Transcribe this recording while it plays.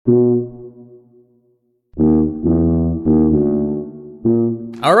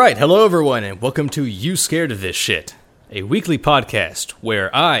Alright, hello everyone, and welcome to You Scared of This Shit, a weekly podcast where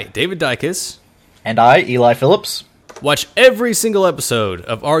I, David Dykes, and I, Eli Phillips, watch every single episode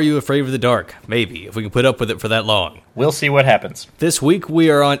of Are You Afraid of the Dark? Maybe, if we can put up with it for that long. We'll see what happens. This week we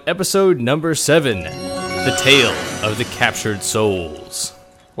are on episode number 7, The Tale of the Captured Souls.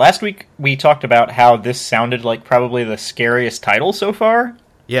 Last week we talked about how this sounded like probably the scariest title so far.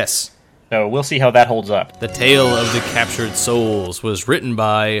 Yes. So we'll see how that holds up. The Tale of the Captured Souls was written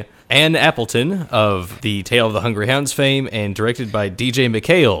by Ann Appleton of the Tale of the Hungry Hounds fame and directed by DJ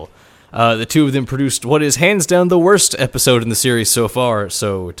McHale. The two of them produced what is hands down the worst episode in the series so far,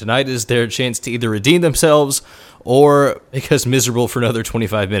 so tonight is their chance to either redeem themselves or make us miserable for another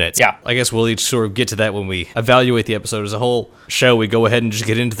 25 minutes. Yeah. I guess we'll each sort of get to that when we evaluate the episode as a whole. Shall we go ahead and just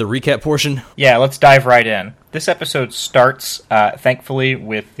get into the recap portion? Yeah, let's dive right in. This episode starts, thankfully,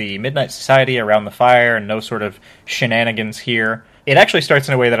 with the Midnight Society around the fire and no sort of shenanigans here. It actually starts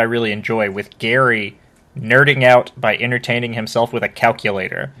in a way that I really enjoy, with Gary nerding out by entertaining himself with a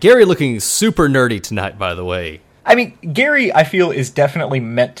calculator. Gary looking super nerdy tonight, by the way. I mean, Gary, I feel, is definitely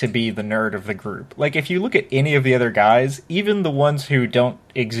meant to be the nerd of the group. Like, if you look at any of the other guys, even the ones who don't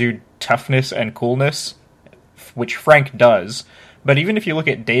exude toughness and coolness, which Frank does, but even if you look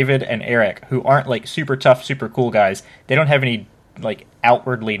at David and Eric, who aren't, like, super tough, super cool guys, they don't have any, like,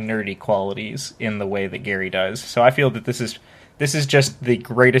 outwardly nerdy qualities in the way that Gary does. So I feel that this is just the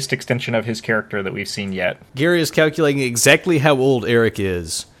greatest extension of his character that we've seen yet. Gary is calculating exactly how old Eric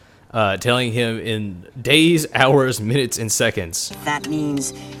is, telling him in days, hours, minutes, and seconds. That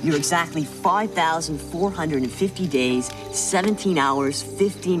means you're exactly 5,450 days, 17 hours,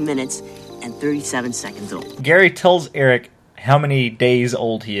 15 minutes, and 37 seconds old. Gary tells Eric how many days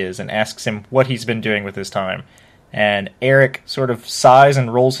old he is and asks him what he's been doing with his time. And Eric sort of sighs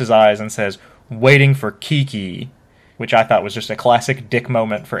and rolls his eyes and says, "Waiting for Kiki," which I thought was just a classic dick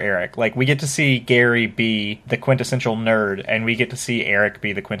moment for Eric. Like, we get to see Gary be the quintessential nerd, and we get to see Eric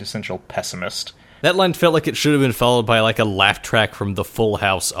be the quintessential pessimist. That line felt like it should have been followed by, like, a laugh track from the Full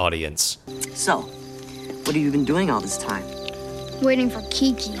House audience. So, what have you been doing all this time? Waiting for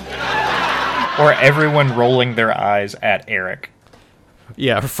Kiki. Or everyone rolling their eyes at Eric.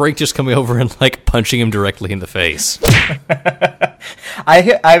 Yeah, Frank just coming over and, like, punching him directly in the face.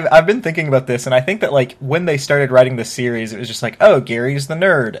 I've been thinking about this, and I think that, like, when they started writing this series, it was just like, oh, Gary's the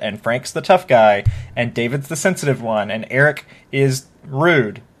nerd, and Frank's the tough guy, and David's the sensitive one, and Eric is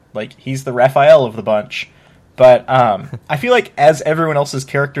rude. Like, he's the Raphael of the bunch. But I feel like as everyone else's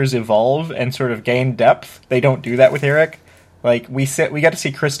characters evolve and sort of gain depth, they don't do that with Eric. Like, we get to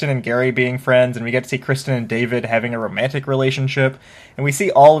see Kristen and Gary being friends, and we get to see Kristen and David having a romantic relationship, and we see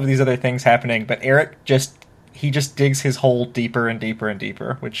all of these other things happening, but Eric just digs his hole deeper and deeper and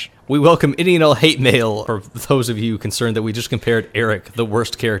deeper, which... We welcome any and all hate mail for those of you concerned that we just compared Eric, the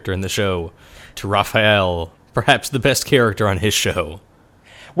worst character in the show, to Raphael, perhaps the best character on his show.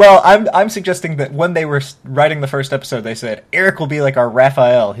 Well, I'm suggesting that when they were writing the first episode, they said, Eric will be like our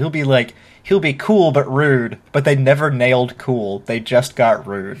Raphael. He'll be cool but rude, but they never nailed cool. They just got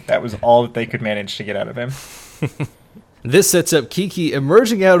rude. That was all that they could manage to get out of him. This sets up Kiki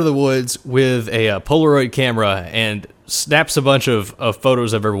emerging out of the woods with a Polaroid camera and snaps a bunch of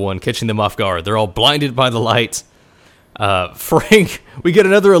photos of everyone, catching them off guard. They're all blinded by the light. Frank, we get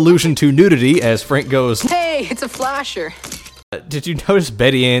another allusion to nudity as Frank goes, "Hey, it's a flasher." Did you notice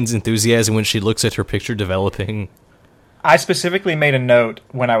Betty Ann's enthusiasm when she looks at her picture developing? I specifically made a note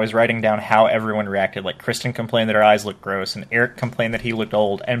when I was writing down how everyone reacted. Like, Kristen complained that her eyes looked gross, and Eric complained that he looked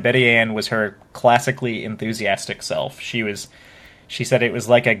old, and Betty Ann was her classically enthusiastic self. She said it was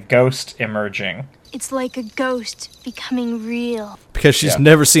like a ghost emerging. It's like a ghost becoming real. Because she's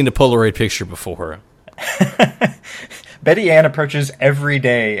never seen a Polaroid picture before. Betty Ann approaches every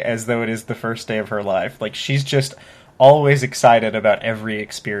day as though it is the first day of her life. Like, she's just always excited about every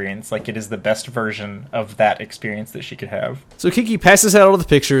experience, like it is the best version of that experience that she could have. So Kiki passes out all the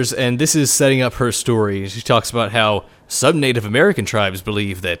pictures, and this is setting up her story. She talks about how some Native American tribes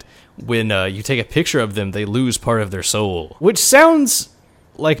believe that when you take a picture of them, they lose part of their soul. Which sounds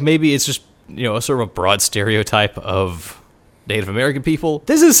like maybe it's just, a sort of a broad stereotype of Native American people.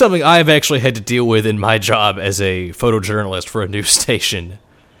 This is something I've actually had to deal with in my job as a photojournalist for a news station.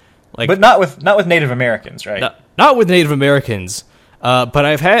 But not with Native Americans, right? Not with Native Americans, but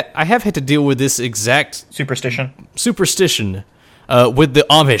I have had to deal with this exact superstition with the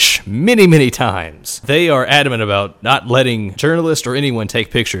Amish many times. They are adamant about not letting journalists or anyone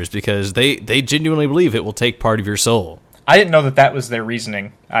take pictures because they genuinely believe it will take part of your soul. I didn't know that was their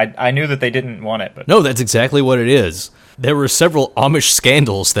reasoning. I knew that they didn't want it, but No, that's exactly what it is. There were several Amish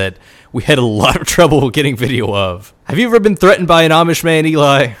scandals that we had a lot of trouble getting video of. Have you ever been threatened by an Amish man,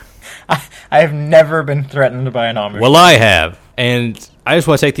 Eli? I have never been threatened by an Amish. Well, I have. And I just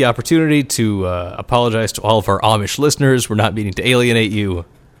want to take the opportunity to apologize to all of our Amish listeners. We're not meaning to alienate you.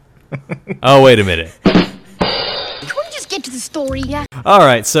 Oh, wait a minute. Can we just get to the story? Yeah. All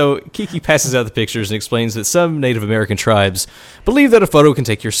right, so Kiki passes out the pictures and explains that some Native American tribes believe that a photo can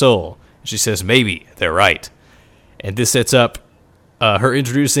take your soul. She says maybe they're right. And this sets up her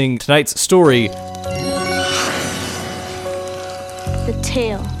introducing tonight's story. The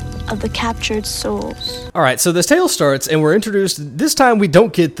tale of the captured souls. All right, so this tale starts, and we're introduced. This time, we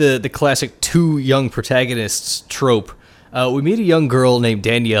don't get the classic two young protagonists trope. We meet a young girl named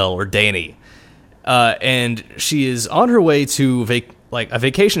Danielle, or Danny, and she is on her way to a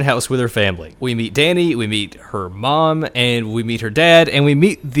vacation house with her family. We meet Danny, we meet her mom, and we meet her dad, and we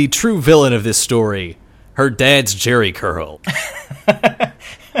meet the true villain of this story. Her dad's Jerry Curl.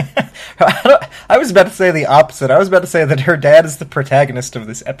 I was about to say the opposite. I was about to say that her dad is the protagonist of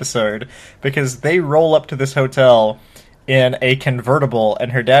this episode, because they roll up to this hotel in a convertible,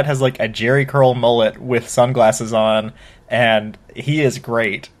 and her dad has like a Jerry Curl mullet with sunglasses on, and he is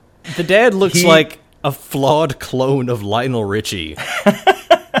great. The dad looks like a flawed clone of Lionel Richie.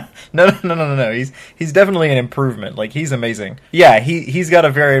 No. He's definitely an improvement. Like, he's amazing. Yeah, he's got a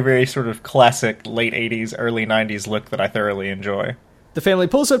very, very sort of classic late 80s, early 90s look that I thoroughly enjoy. The family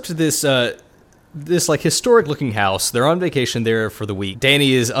pulls up to this like historic looking house. They're on vacation there for the week.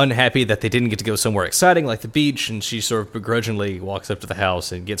 Danny is unhappy that they didn't get to go somewhere exciting like the beach, and she sort of begrudgingly walks up to the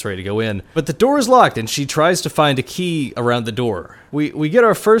house and gets ready to go in. But the door is locked, and she tries to find a key around the door. We get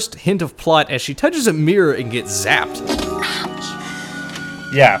our first hint of plot as she touches a mirror and gets zapped.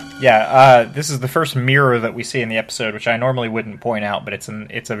 Yeah. This is the first mirror that we see in the episode, which I normally wouldn't point out, but it's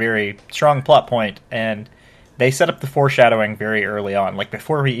a very strong plot point, and they set up the foreshadowing very early on, like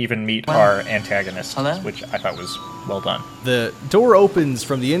before we even meet our antagonists, which I thought was well done. The door opens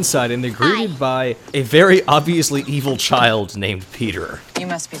from the inside, and they're greeted by a very obviously evil child named Peter. You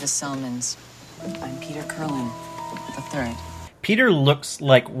must be the Selmans. I'm Peter Curlin, the third. Peter looks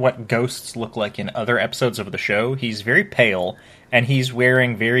like what ghosts look like in other episodes of the show. He's very pale, and he's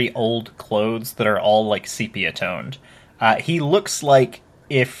wearing very old clothes that are all like sepia toned. He looks like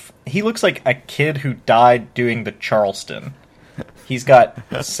a kid who died doing the Charleston. He's got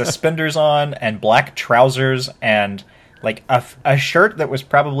suspenders on and black trousers and like a shirt that was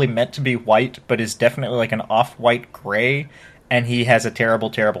probably meant to be white but is definitely like an off-white gray, and he has a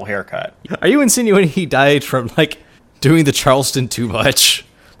terrible, terrible haircut. Are you insinuating he died from like doing the Charleston too much?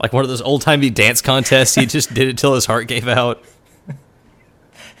 Like one of those old-timey dance contests, he just did it till his heart gave out?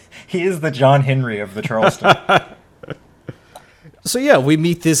 He is the John Henry of the Charleston. So yeah, we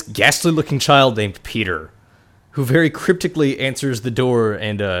meet this ghastly-looking child named Peter, who very cryptically answers the door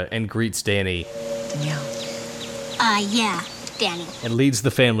and greets Danny. Danielle. Yeah, Danny. And leads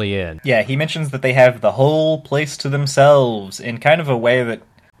the family in. Yeah, he mentions that they have the whole place to themselves in kind of a way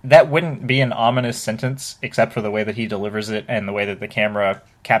that wouldn't be an ominous sentence, except for the way that he delivers it and the way that the camera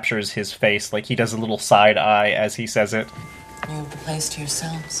captures his face. Like, he does a little side eye as he says it. You have the place to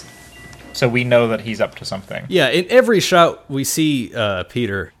yourselves. So we know that he's up to something. Yeah, in every shot we see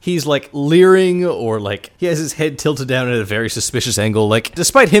Peter, he's like leering, or like he has his head tilted down at a very suspicious angle. Like,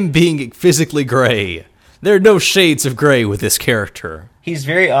 despite him being physically gray, there are no shades of gray with this character. He's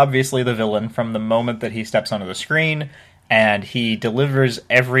very obviously the villain from the moment that he steps onto the screen, and he delivers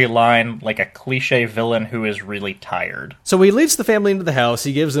every line like a cliche villain who is really tired. So he leads the family into the house,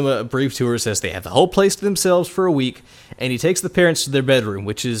 he gives them a brief tour, says they have the whole place to themselves for a week, and he takes the parents to their bedroom,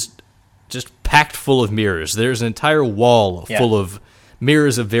 which is just packed full of mirrors. There's an entire wall full of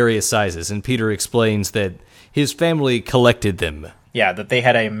mirrors of various sizes, and Peter explains that his family collected them. Yeah, that they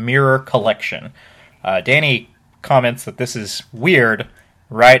had a mirror collection. Danny comments that this is weird,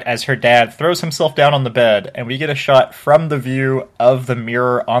 right as her dad throws himself down on the bed, and we get a shot from the view of the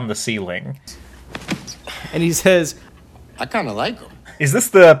mirror on the ceiling. And he says, I kind of like them. Is this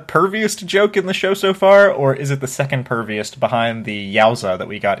the perviest joke in the show so far, or is it the second perviest behind the Yowza that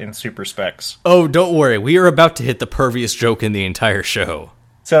we got in Super Specs? Oh, don't worry, we are about to hit the perviest joke in the entire show.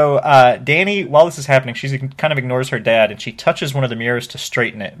 So, Danny, while this is happening, she kind of ignores her dad, and she touches one of the mirrors to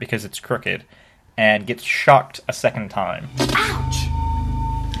straighten it because it's crooked, and gets shocked a second time. Ouch!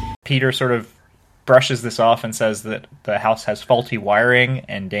 Peter sort of brushes this off and says that the house has faulty wiring,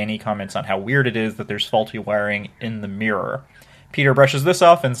 and Danny comments on how weird it is that there's faulty wiring in the mirror. Peter brushes this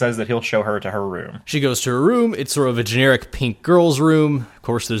off and says that he'll show her to her room. She goes to her room. It's sort of a generic pink girl's room. Of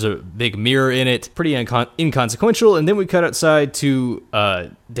course, there's a big mirror in it. Pretty inconsequential. And then we cut outside to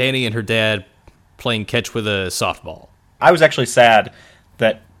Danny and her dad playing catch with a softball. I was actually sad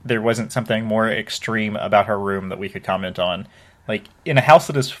that there wasn't something more extreme about her room that we could comment on. Like, in a house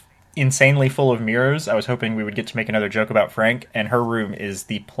that is insanely full of mirrors, I was hoping we would get to make another joke about Frank, and her room is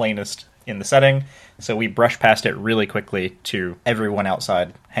the plainest in the setting, so we brush past it really quickly to everyone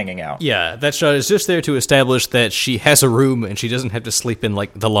outside hanging out. Yeah, that shot is just there to establish that she has a room and she doesn't have to sleep in,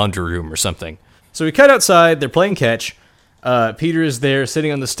 like, the laundry room or something. So we cut outside, they're playing catch. Peter is there,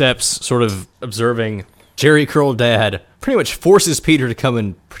 sitting on the steps, sort of observing. Jerry Curl Dad pretty much forces Peter to come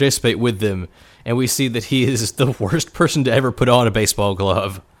and participate with them, and we see that he is the worst person to ever put on a baseball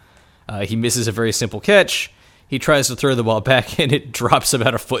glove. He misses a very simple catch. He tries to throw the ball back, and it drops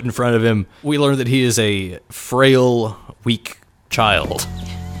about a foot in front of him. We learn that he is a frail, weak child.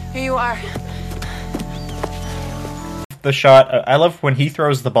 Here you are. The shot, I love when he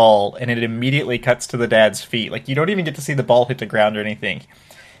throws the ball, and it immediately cuts to the dad's feet. Like, you don't even get to see the ball hit the ground or anything.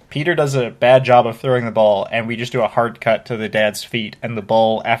 Peter does a bad job of throwing the ball, and we just do a hard cut to the dad's feet, and the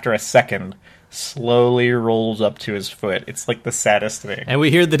ball, after a second, slowly rolls up to his foot. It's like the saddest thing. And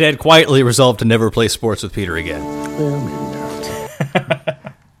we hear the dad quietly resolve to never play sports with Peter again. Well, maybe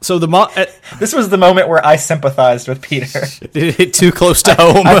not. So the mom... This was the moment where I sympathized with Peter. Did it hit too close to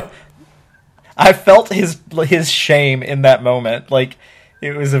home? I felt his shame in that moment. Like,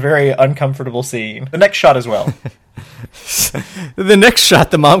 it was a very uncomfortable scene. The next shot as well. The next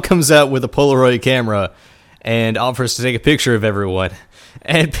shot, the mom comes out with a Polaroid camera and offers to take a picture of everyone.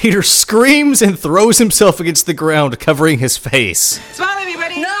 And Peter screams and throws himself against the ground, covering his face. Smile,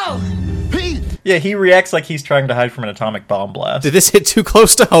 everybody! No! Yeah, he reacts like he's trying to hide from an atomic bomb blast. Did this hit too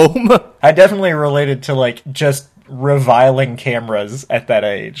close to home? I definitely related to, like, just reviling cameras at that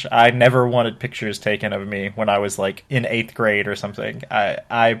age. I never wanted pictures taken of me when I was, like, in 8th grade or something.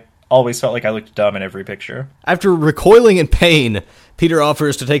 I always felt like I looked dumb in every picture. After recoiling in pain, Peter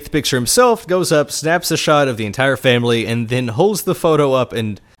offers to take the picture himself, goes up, snaps a shot of the entire family, and then holds the photo up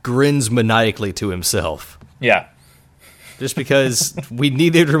and grins maniacally to himself. Yeah. Just because we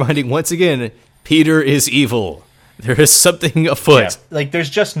needed reminding once again, Peter is evil. There is something afoot. Yeah. Like, there's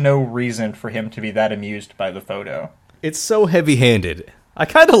just no reason for him to be that amused by the photo. It's so heavy-handed. I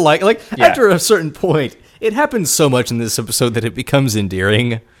kind of like Yeah. After a certain point, it happens so much in this episode that it becomes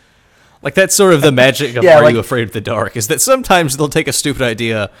endearing. Like, that's sort of the magic of Are You Afraid of the Dark, is that sometimes they'll take a stupid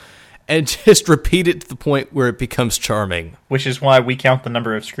idea and just repeat it to the point where it becomes charming. Which is why we count the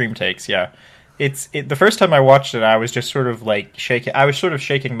number of scream takes, yeah. The first time I watched it, I was just sort of, like, shaking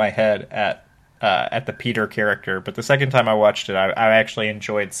my head at the Peter character, but the second time I watched it, I actually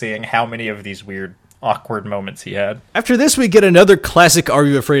enjoyed seeing how many of these weird, awkward moments he had. After this, we get another classic Are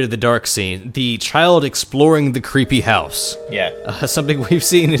You Afraid of the Dark scene, the child exploring the creepy house. Yeah. Something we've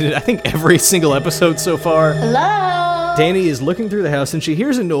seen in, I think, every single episode so far. Hello? Danny is looking through the house, and she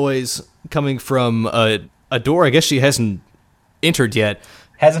hears a noise coming from a door I guess she hasn't entered yet.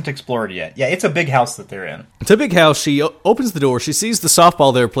 Hasn't explored yet. Yeah, it's a big house that they're in. It's a big house. She opens the door. She sees the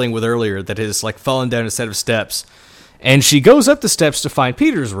softball they were playing with earlier that has, like, fallen down a set of steps. And she goes up the steps to find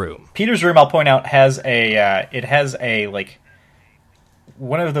Peter's room. Peter's room, I'll point out, has like,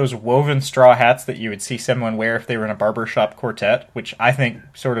 one of those woven straw hats that you would see someone wear if they were in a barbershop quartet, which I think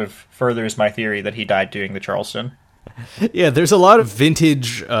sort of furthers my theory that he died doing the Charleston. Yeah, there's a lot of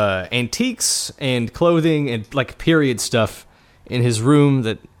vintage antiques and clothing and, like, period stuff in his room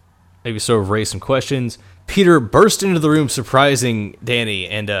that maybe sort of raise some questions. Peter burst into the room, surprising Danny,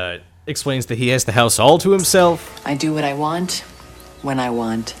 and explains that he has the house all to himself. I do what I want, when I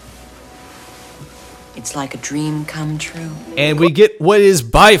want. It's like a dream come true. And we get what is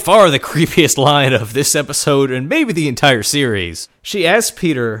by far the creepiest line of this episode and maybe the entire series. She asks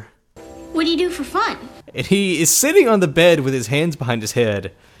Peter, What do you do for fun? and he is sitting on the bed with his hands behind his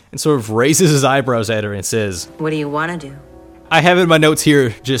head and sort of raises his eyebrows at her and says, What do you want to do? I have in my notes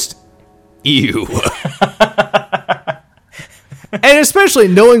here just, ew. And especially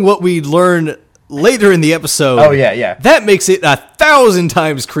knowing what we learn later in the episode. Oh, yeah. That makes it 1,000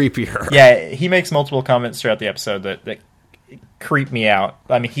 times creepier. Yeah, he makes multiple comments throughout the episode that creep me out.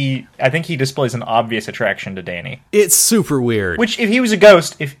 I mean, I think he displays an obvious attraction to Danny. It's super weird. Which, if he was a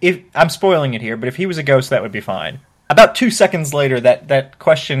ghost, if I'm spoiling it here, but if he was a ghost, that would be fine. About 2 seconds later, that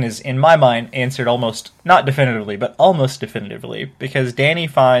question is, in my mind, answered almost, not definitively, but almost definitively, because Danny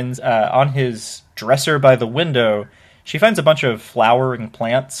finds, on his dresser by the window, she finds a bunch of flowering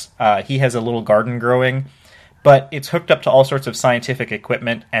plants. He has a little garden growing, but it's hooked up to all sorts of scientific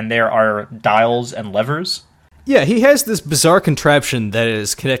equipment, and there are dials and levers. Yeah, he has this bizarre contraption that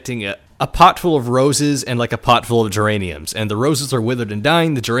is connecting a pot full of roses and like a pot full of geraniums. And the roses are withered and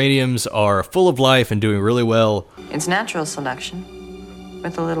dying. The geraniums are full of life and doing really well. It's natural selection,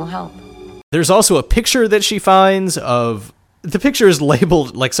 with a little help. There's also a picture that she finds of... The picture is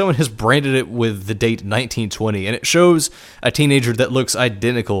labeled, like someone has branded it with the date 1920, and it shows a teenager that looks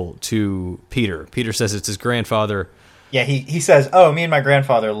identical to Peter. Peter says it's his grandfather. Yeah, he says, oh, me and my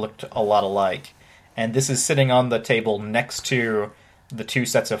grandfather looked a lot alike. And this is sitting on the table next to the two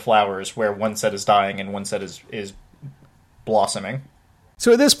sets of flowers, where one set is dying and one set is blossoming.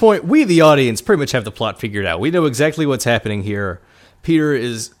 So at this point, we, the audience, pretty much have the plot figured out. We know exactly what's happening here. Peter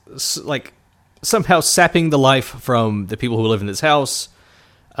is, like, somehow sapping the life from the people who live in this house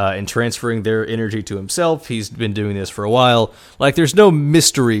and transferring their energy to himself. He's been doing this for a while. Like, there's no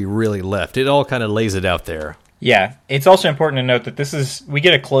mystery really left. It all kind of lays it out there. Yeah, it's also important to note that we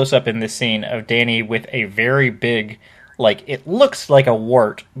get a close-up in this scene of Danny with a very big, like, it looks like a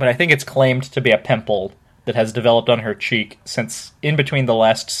wart, but I think it's claimed to be a pimple that has developed on her cheek since in between the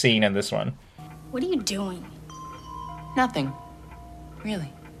last scene and this one. What are you doing? Nothing.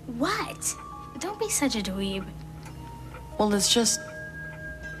 Really. What? Don't be such a dweeb. Well, it's just...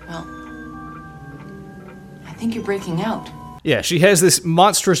 Well... I think you're breaking out. Yeah, she has this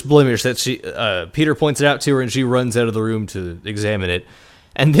monstrous blemish that Peter points it out to her, and she runs out of the room to examine it.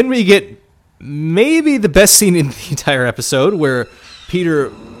 And then we get maybe the best scene in the entire episode, where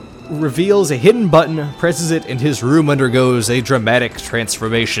Peter reveals a hidden button, presses it, and his room undergoes a dramatic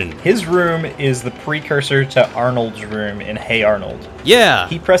transformation. His room is the precursor to Arnold's room in Hey Arnold. Yeah!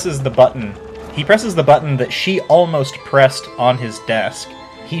 He presses the button. He presses the button that she almost pressed on his desk.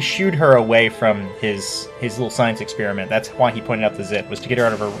 He shooed her away from his little science experiment. That's why he pointed out the zit, was to get her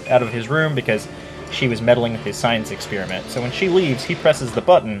out of his room because she was meddling with his science experiment. So when she leaves, he presses the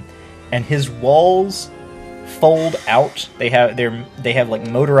button, and his walls fold out. They have like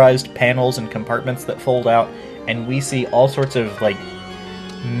motorized panels and compartments that fold out, and we see all sorts of like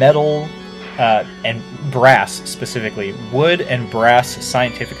metal and brass, specifically wood and brass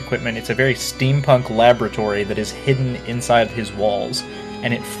scientific equipment. It's a very steampunk laboratory that is hidden inside his walls,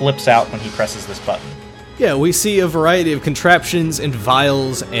 and it flips out when he presses this button. Yeah, we see a variety of contraptions and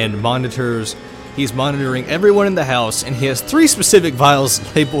vials and monitors. He's monitoring everyone in the house, and he has 3 specific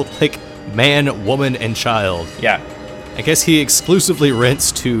vials labeled like man, woman, and child. Yeah. I guess he exclusively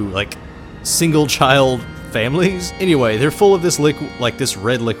rents to, like, single-child families. Anyway, they're full of this this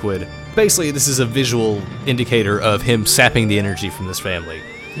red liquid. Basically, this is a visual indicator of him sapping the energy from this family.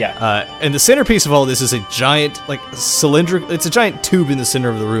 Yeah. And the centerpiece of all this is a giant, like, cylindrical... It's a giant tube in the center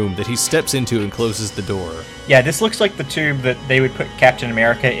of the room that he steps into and closes the door. Yeah, this looks like the tube that they would put Captain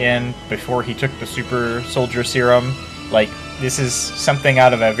America in before he took the super soldier serum. Like, this is something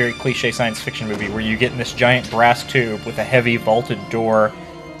out of a very cliche science fiction movie where you get in this giant brass tube with a heavy vaulted door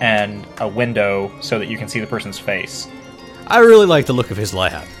and a window so that you can see the person's face. I really like the look of his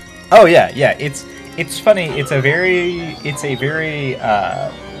lab. Oh yeah. It's funny. It's a very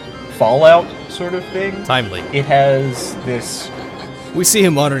Fallout sort of thing. Timely. It has this. We see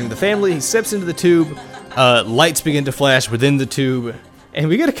him monitoring the family. He steps into the tube. Lights begin to flash within the tube. And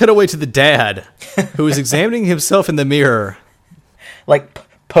we get a cutaway to the dad, who is examining himself in the mirror. Like,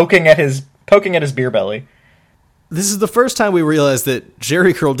 poking at his beer belly. This is the first time we realize that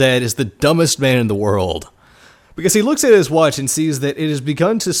Jerry Curl Dad is the dumbest man in the world. Because he looks at his watch and sees that it has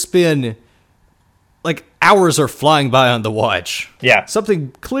begun to spin, like, hours are flying by on the watch. Yeah.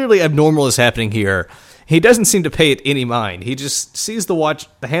 Something clearly abnormal is happening here. He doesn't seem to pay it any mind. He just sees the watch,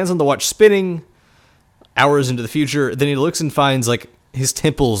 the hands on the watch spinning hours into the future. Then he looks and finds, like, his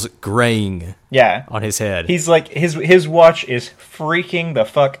temples graying on his head. He's like, his watch is freaking the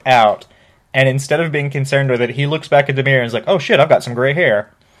fuck out. And instead of being concerned with it, he looks back at the mirror and is like, oh shit, I've got some gray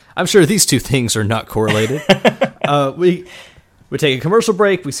hair. I'm sure these two things are not correlated. We take a commercial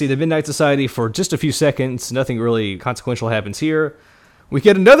break. We see the Midnight Society for just a few seconds. Nothing really consequential happens here. We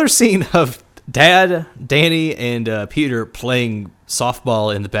get another scene of Dad, Danny, and Peter playing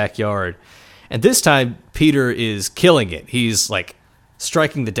softball in the backyard. And this time, Peter is killing it. He's, like,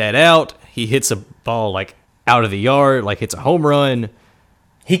 striking the dad out. He hits a ball, like, out of the yard, like it's a home run.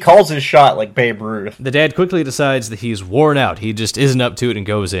 He calls his shot like Babe Ruth. The dad quickly decides that he's worn out. He just isn't up to it and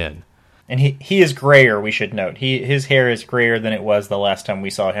goes in. And he is grayer, we should note. His hair is grayer than it was the last time we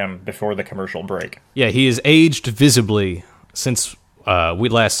saw him before the commercial break. Yeah, he has aged visibly since we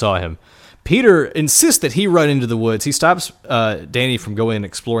last saw him. Peter insists that he run into the woods. He stops Danny from going and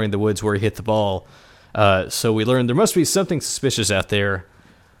exploring the woods where he hit the ball. So we learn there must be something suspicious out there.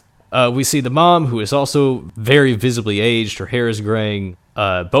 We see the mom, who is also very visibly aged. Her hair is graying.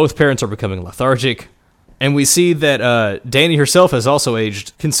 Both parents are becoming lethargic. And we see that Danny herself has also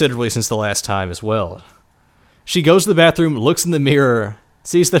aged considerably since the last time as well. She goes to the bathroom, looks in the mirror,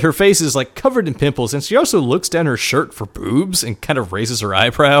 sees that her face is like covered in pimples, and she also looks down her shirt for boobs and kind of raises her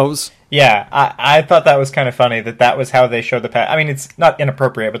eyebrows. Yeah, I thought that was kind of funny that was how they showed I mean, it's not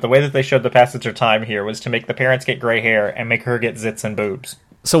inappropriate, but the way that they showed the passage of time here was to make the parents get gray hair and make her get zits and boobs.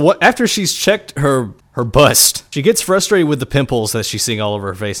 So after she's checked her bust, she gets frustrated with the pimples that she's seeing all over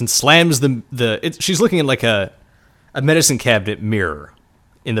her face and slams she's looking at like a medicine cabinet mirror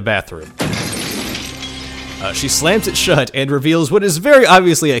in the bathroom. She slams it shut and reveals what is very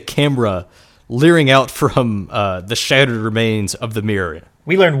obviously a camera leering out from the shattered remains of the mirror.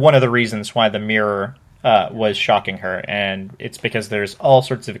 We learned one of the reasons why the mirror was shocking her, and it's because there's all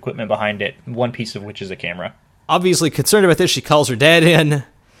sorts of equipment behind it, one piece of which is a camera. Obviously concerned about this, she calls her dad in.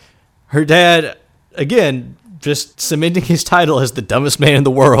 Her dad, again, just cementing his title as the dumbest man in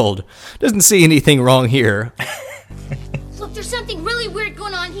the world, doesn't see anything wrong here. Look, there's something really weird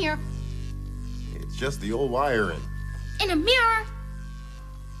going on here. It's just the old wiring. In a mirror.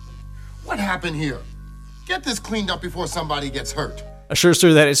 What happened here? Get this cleaned up before somebody gets hurt. Assures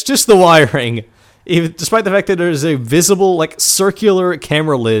her that it's just the wiring, even despite the fact that there's a visible, like, circular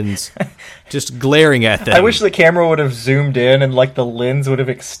camera lens just glaring at them. I wish the camera would have zoomed in and, like, the lens would have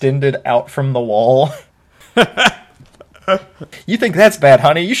extended out from the wall. You think that's bad,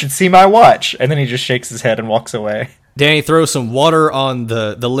 honey? You should see my watch. And then he just shakes his head and walks away. Danny throws some water on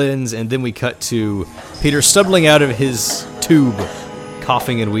the lens, and then we cut to Peter stumbling out of his tube,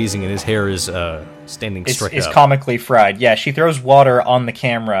 coughing and wheezing, and his hair is standing straight up. It's comically fried. Yeah, she throws water on the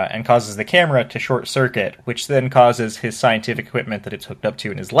camera and causes the camera to short circuit, which then causes his scientific equipment that it's hooked up to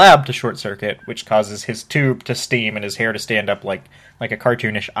in his lab to short circuit, which causes his tube to steam and his hair to stand up like a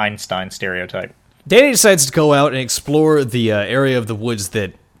cartoonish Einstein stereotype. Danny decides to go out and explore the area of the woods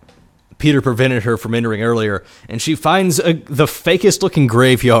that Peter prevented her from entering earlier, and she finds the fakest looking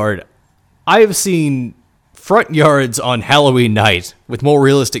graveyard. I have seen front yards on Halloween night with more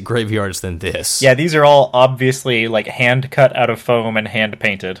realistic graveyards than this. Yeah, these are all obviously like hand cut out of foam and hand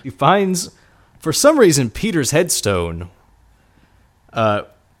painted. He finds, for some reason, Peter's headstone,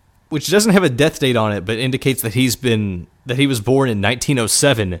 which doesn't have a death date on it, but indicates that he was born in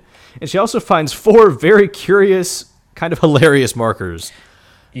 1907. And she also finds 4 very curious, kind of hilarious markers.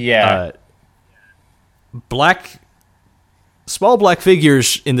 Yeah. Small black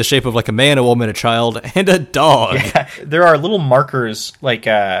figures in the shape of like a man, a woman, a child, and a dog. Yeah, there are little markers, like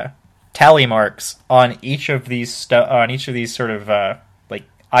tally marks, on each of these sort of like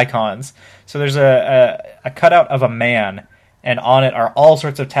icons. So there's a cutout of a man, and on it are all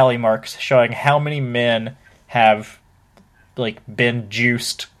sorts of tally marks showing how many men have like been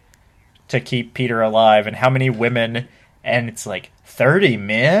juiced to keep Peter alive, and how many women. And it's like 30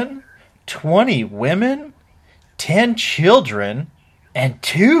 men, 20 women, 10 children, and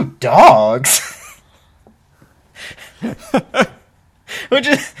 2 dogs. Which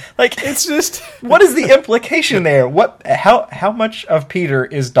is like, it's just, what is the implication there? How much of Peter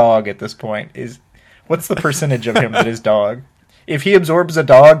is dog at this point? What's the percentage of him that is dog? If he absorbs a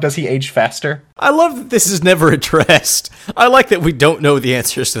dog, does he age faster? I love that this is never addressed. I like that we don't know the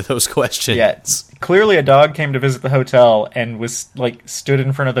answers to those questions. Yeah, clearly a dog came to visit the hotel and was like stood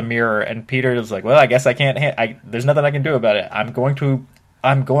in front of the mirror, and Peter was like, "Well, I guess I can't. There's nothing I can do about it. I'm going to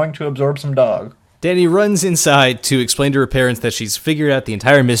absorb some dog." Danny runs inside to explain to her parents that she's figured out the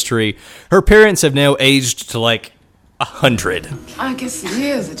entire mystery. Her parents have now aged to like 100. I guess the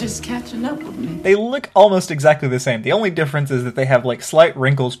years are just catching up with me. They look almost exactly the same. The only difference is that they have like slight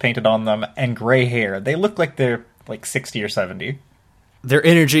wrinkles painted on them and gray hair. They look like they're like 60 or 70. Their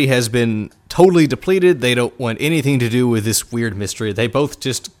energy has been totally depleted. They don't want anything to do with this weird mystery. They both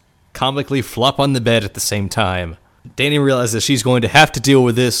just comically flop on the bed at the same time. Danny realizes she's going to have to deal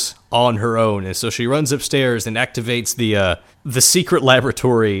with this on her own, and so she runs upstairs and activates the secret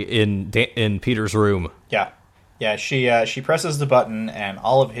laboratory in Peter's room. Yeah, she presses the button, and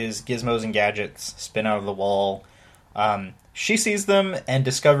all of his gizmos and gadgets spin out of the wall. She sees them and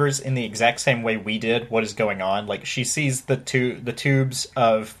discovers in the exact same way we did what is going on. Like, she sees the tubes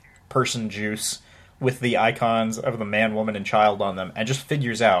of person juice with the icons of the man, woman, and child on them, and just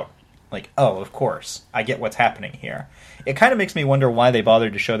figures out, like, oh, of course, I get what's happening here. It kind of makes me wonder why they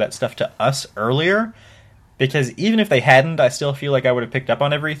bothered to show that stuff to us earlier, because even if they hadn't, I still feel like I would have picked up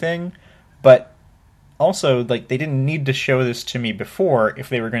on everything, but also, like, they didn't need to show this to me before if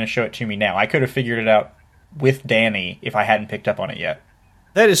they were going to show it to me now. I could have figured it out with Danny if I hadn't picked up on it yet.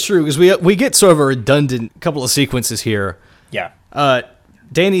 That is true, because we get sort of a redundant couple of sequences here. Yeah.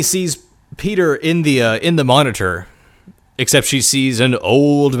 Danny sees Peter in the monitor, except she sees an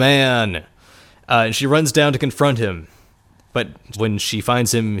old man. And she runs down to confront him. But when she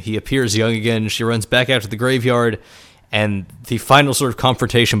finds him, he appears young again. She runs back out to the graveyard, and the final sort of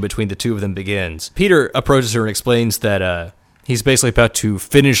confrontation between the two of them begins. Peter approaches her and explains that he's basically about to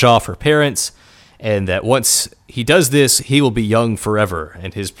finish off her parents, and that once he does this, he will be young forever,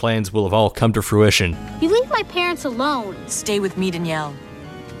 and his plans will have all come to fruition. You leave my parents alone. Stay with me, Danielle.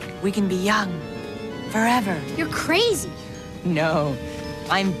 We can be young. Forever. You're crazy. No,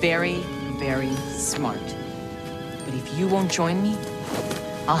 I'm very, very smart. But if you won't join me,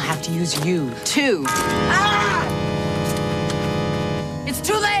 I'll have to use you, too. Ah! It's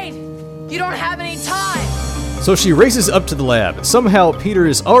too late! You don't have any time! So she races up to the lab. Somehow Peter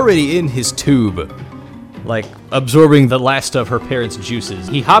is already in his tube, like absorbing the last of her parents' juices.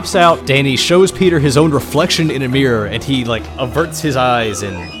 He hops out. Danny shows Peter his own reflection in a mirror, and he averts his eyes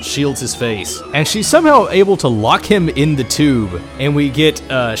and shields his face. And she's somehow able to lock him in the tube, and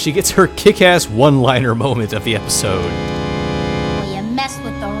she gets her kick-ass one-liner moment of the episode. Well, you messed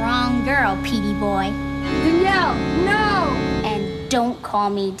with the wrong girl, Petey boy. Danielle, no! And don't call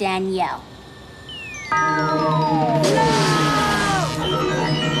me Danielle.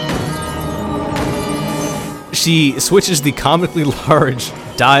 She switches the comically large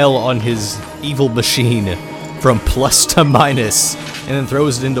dial on his evil machine from plus to minus, and then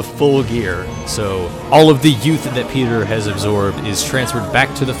throws it into full gear. So all of the youth that Peter has absorbed is transferred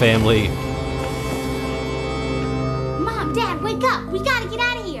back to the family. Mom, Dad, wake up. We gotta get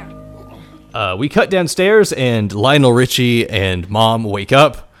out of here. We cut downstairs, and Lionel Richie and Mom wake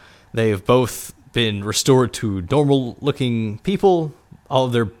up. They've both been restored to normal-looking people. All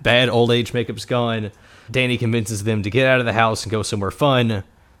of their bad old age makeup's gone. Danny convinces them to get out of the house and go somewhere fun.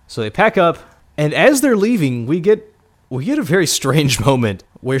 So they pack up, and as they're leaving, we get a very strange moment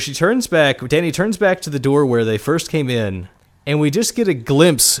where Danny turns back to the door where they first came in, and we just get a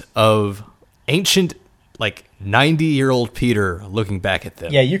glimpse of ancient, 90-year-old Peter looking back at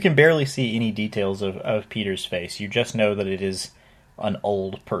them. Yeah, you can barely see any details of Peter's face. You just know that it is an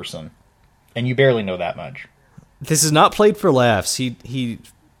old person. And you barely know that much. This is not played for laughs. He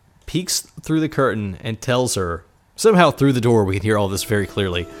peeks through the curtain and tells her, somehow through the door we can hear all this very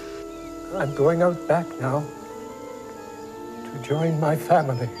clearly. I'm going out back now to join my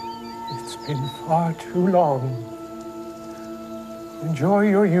family. It's been far too long. Enjoy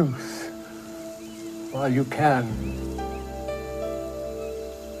your youth while you can.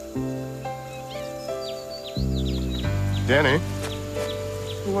 Danny,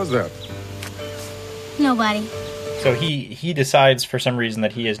 who was that? Nobody. So he decides for some reason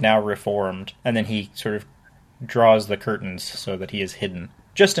that he is now reformed, and then he sort of draws the curtains so that he is hidden,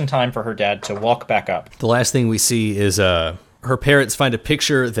 just in time for her dad to walk back up. The last thing we see is her parents find a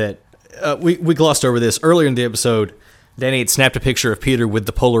picture that we glossed over this earlier in the episode. Danny had snapped a picture of Peter with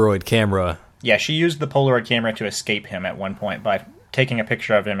the Polaroid camera. Yeah, she used the Polaroid camera to escape him at one point by taking a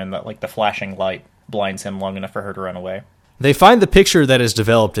picture of him, and the flashing light blinds him long enough for her to run away. They find the picture that is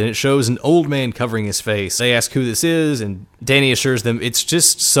developed, and it shows an old man covering his face. They ask who this is, and Danny assures them it's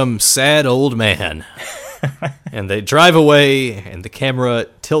just some sad old man. And they drive away, and the camera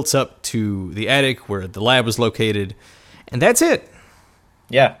tilts up to the attic where the lab was located, and that's it.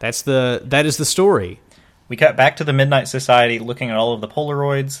 Yeah. That is the story. We cut back to the Midnight Society looking at all of the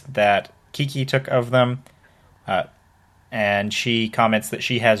Polaroids that Kiki took of them, and she comments that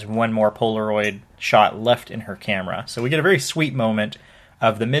she has one more Polaroid shot left in her camera. So we get a very sweet moment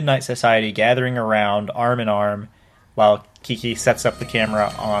of the Midnight Society gathering around, arm in arm, while Kiki sets up the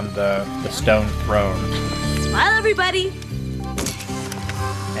camera on the stone throne. Smile, everybody!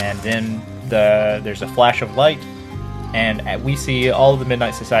 And then there's a flash of light, and we see all of the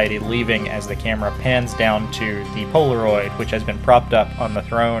Midnight Society leaving as the camera pans down to the Polaroid, which has been propped up on the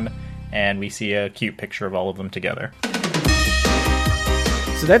throne, and we see a cute picture of all of them together.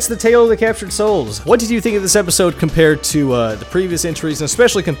 So that's the tale of the captured souls. What did you think of this episode compared to the previous entries, and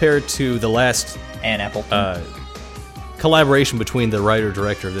especially compared to the last Ann Appleton collaboration between the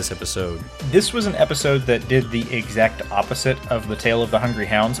writer-director of this episode? This was an episode that did the exact opposite of The Tale of the Hungry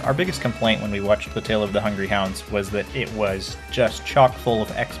Hounds. Our biggest complaint when we watched The Tale of the Hungry Hounds was that it was just chock full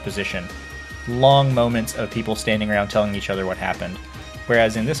of exposition. Long moments of people standing around telling each other what happened.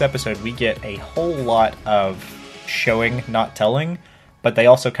 Whereas in this episode, we get a whole lot of showing, not telling, but they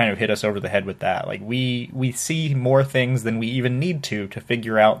also kind of hit us over the head with that. Like, we see more things than we even need to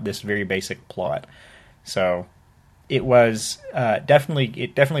figure out this very basic plot. So it was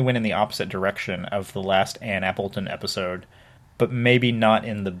definitely went in the opposite direction of the last Ann Appleton episode. but maybe not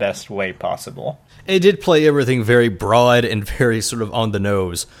in the best way possible. It did play everything very broad and very sort of on the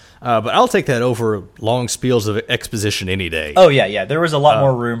nose. But I'll take that over long spiels of exposition any day. Oh, yeah. There was a lot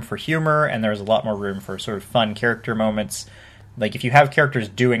more room for humor, and there was a lot more room for sort of fun character moments. Like, if you have characters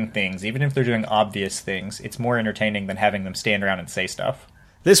doing things, even if they're doing obvious things, it's more entertaining than having them stand around and say stuff.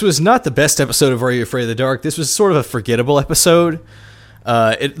 This was not the best episode of Are You Afraid of the Dark? This was sort of a forgettable episode.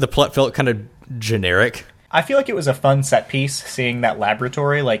 The plot felt kind of generic. I feel like it was a fun set piece, seeing that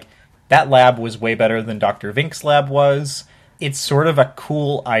laboratory. Like, that lab was way better than Dr. Vink's lab was. It's sort of a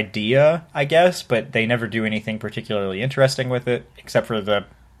cool idea, I guess, but they never do anything particularly interesting with it, except for the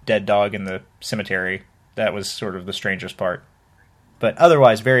dead dog in the cemetery. That was sort of the strangest part. But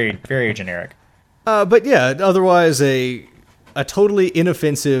otherwise, very, very generic. But yeah, otherwise a totally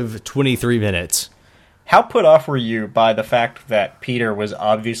inoffensive 23 minutes. How put off were you by the fact that Peter was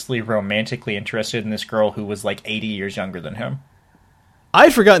obviously romantically interested in this girl who was like 80 years younger than him?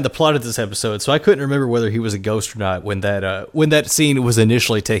 I'd forgotten the plot of this episode, so I couldn't remember whether he was a ghost or not when that scene was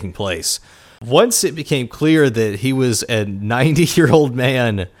initially taking place. Once it became clear that he was a 90-year-old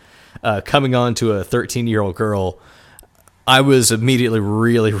man coming on to a 13-year-old girl, I was immediately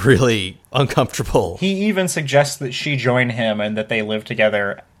really, really uncomfortable. He even suggests that she join him and that they live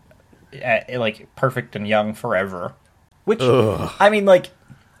together like perfect and young forever. Which, I mean, like,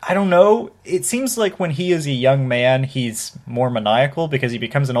 I don't know. It seems like when he is a young man, he's more maniacal because he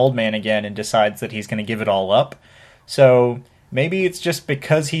becomes an old man again and decides that he's going to give it all up. So maybe it's just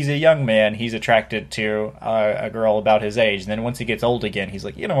because he's a young man, he's attracted to a girl about his age. And then once he gets old again, he's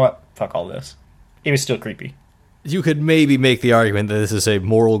like, you know what? Fuck all this. It was still creepy. You could maybe make the argument that this is a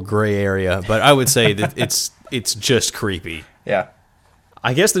moral gray area, but I would say that it's just creepy. Yeah.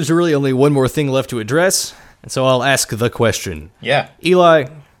 I guess there's really only one more thing left to address, and so I'll ask the question. Yeah. Eli,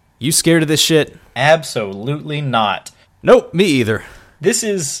 you scared of this shit? Absolutely not. Nope, me either. This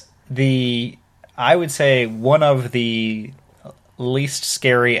is I would say, one of the least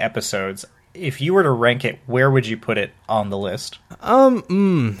scary episodes. If you were to rank it, where would you put it on the list? I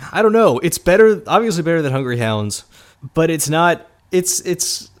don't know. It's obviously better than Hungry Hounds, but it's not,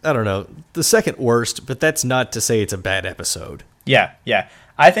 it's I don't know, the second worst, but that's not to say it's a bad episode. Yeah.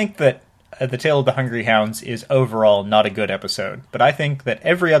 I think that The Tale of the Hungry Hounds is overall not a good episode, but I think that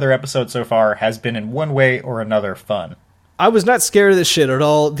every other episode so far has been in one way or another fun. I was not scared of this shit at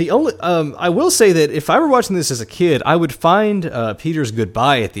all. The only, I will say that if I were watching this as a kid, I would find Peter's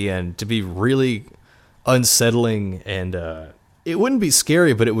goodbye at the end to be really unsettling, and it wouldn't be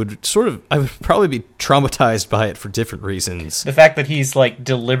scary, but it would I would probably be traumatized by it for different reasons. The fact that he's, like,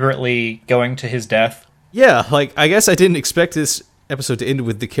 deliberately going to his death. Yeah, like, I guess I didn't expect this episode to end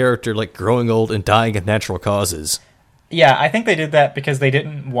with the character, like, growing old and dying of natural causes. Yeah, I think they did that because they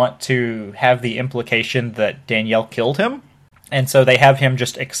didn't want to have the implication that Danielle killed him. And so they have him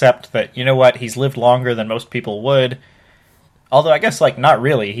just accept that, you know what, he's lived longer than most people would. Although I guess, like, not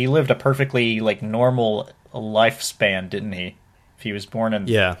really. He lived a perfectly, like, normal lifespan, didn't he? If he was born in...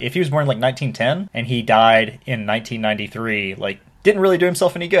 Yeah. If he was born in, like, 1910, and he died in 1993, like, didn't really do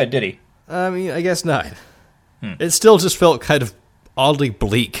himself any good, did he? I mean, I guess not. It still just felt kind of oddly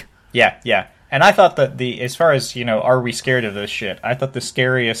bleak. Yeah. And I thought that as far as, you know, are we scared of this shit? I thought the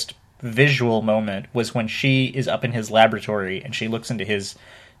scariest visual moment was when she is up in his laboratory and she looks into his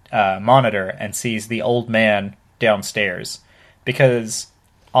monitor and sees the old man downstairs. Because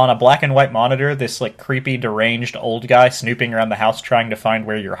on a black and white monitor, this, like, creepy, deranged old guy snooping around the house trying to find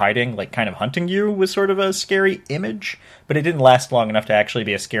where you're hiding, like, kind of hunting you, was sort of a scary image. But it didn't last long enough to actually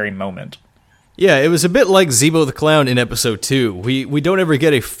be a scary moment. Yeah, it was a bit like Zebo the Clown in episode 2. We don't ever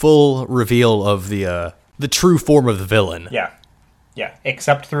get a full reveal of the true form of the villain. Yeah,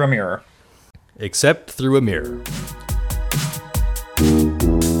 except through a mirror. Except through a mirror.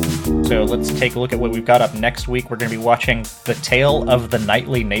 So let's take a look at what we've got up next week. We're going to be watching The Tale of the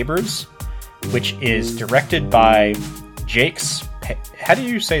Nightly Neighbors, which is directed by Jakes... How do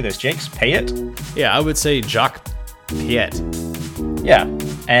you say this? Jakes Payet? Yeah, I would say Jacques Piet. Yeah,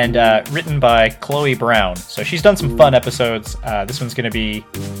 and written by Chloe Brown. So she's done some fun episodes. This one's going to be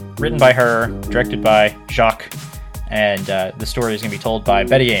written by her, directed by Jacques, and the story is going to be told by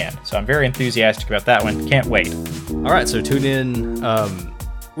Betty Ann. So I'm very enthusiastic about that one. Can't wait. All right, so tune in.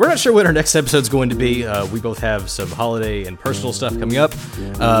 We're not sure when our next episode's going to be. We both have some holiday and personal stuff coming up.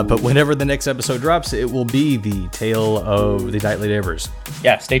 But whenever the next episode drops, it will be The Tale of the Nightly Neighbors.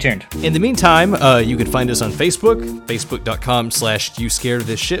 Yeah, stay tuned. In the meantime, you can find us on Facebook,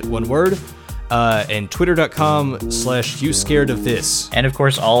 facebook.com/YouScaredOfThisShit, one word, and twitter.com/YouScaredOfThis. And of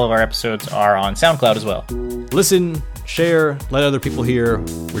course, all of our episodes are on SoundCloud as well. Listen, share, let other people hear.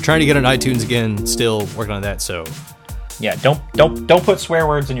 We're trying to get on iTunes again, still working on that, so Yeah, don't put swear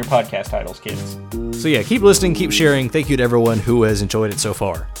words in your podcast titles, kids. So yeah, keep listening, keep sharing. Thank you to everyone who has enjoyed it so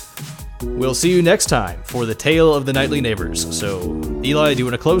far. We'll see you next time for the Tale of the Nightly Neighbors. So, Eli, do you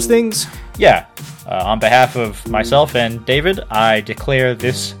want to close things? Yeah. On behalf of myself and David, I declare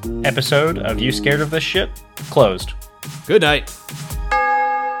this episode of You Scared of This Shit closed. Good night.